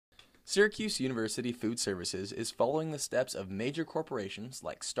Syracuse University Food Services is following the steps of major corporations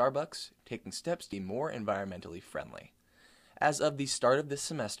like Starbucks, taking steps to be more environmentally friendly. As of the start of this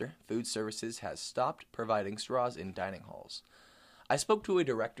semester, Food Services has stopped providing straws in dining halls. I spoke to a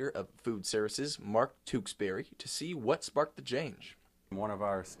director of Food Services, Mark Tewksbury, to see what sparked the change. One of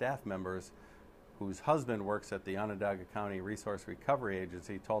our staff members, whose husband works at the Onondaga County Resource Recovery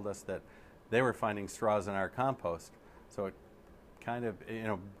Agency, told us that they were finding straws in our compost. So it kind of,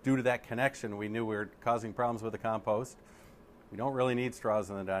 due to that connection, we knew we were causing problems with the compost. We don't really need straws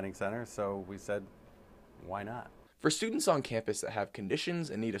in the dining center, so we said, why not? For students on campus that have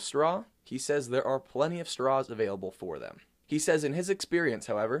conditions and need a straw, he says there are plenty of straws available for them. He says in his experience,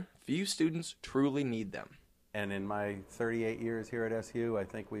 however, few students truly need them. And in my 38 years here at SU, I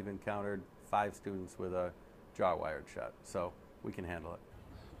think we've encountered 5 students with a jaw wired shut, so we can handle it.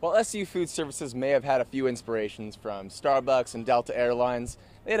 While SU Food Services may have had a few inspirations from Starbucks and Delta Airlines,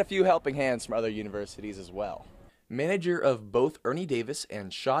 they had a few helping hands from other universities as well. Manager of both Ernie Davis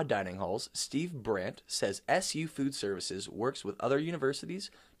and Shaw Dining Halls, Steve Brandt, says SU Food Services works with other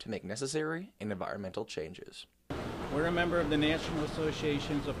universities to make necessary and environmental changes. We're a member of the National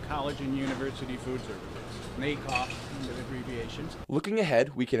Associations of College and University Food Services, NACOF with abbreviations. Looking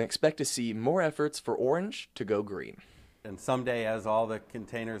ahead, we can expect to see more efforts for Orange to go green. And someday, as all the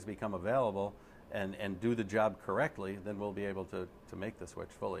containers become available and do the job correctly, then we'll be able to make the switch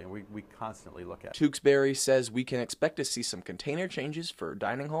fully. And we constantly look at it. Tewksbury says we can expect to see some container changes for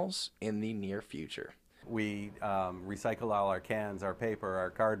dining halls in the near future. We recycle all our cans, our paper, our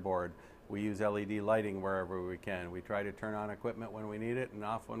cardboard. We use LED lighting wherever we can. We try to turn on equipment when we need it and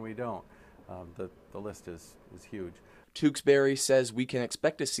off when we don't. The list is huge. Tewksbury says we can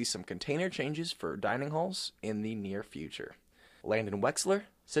expect to see some container changes for dining halls in the near future. Landon Wexler,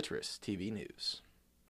 CitrusTV News.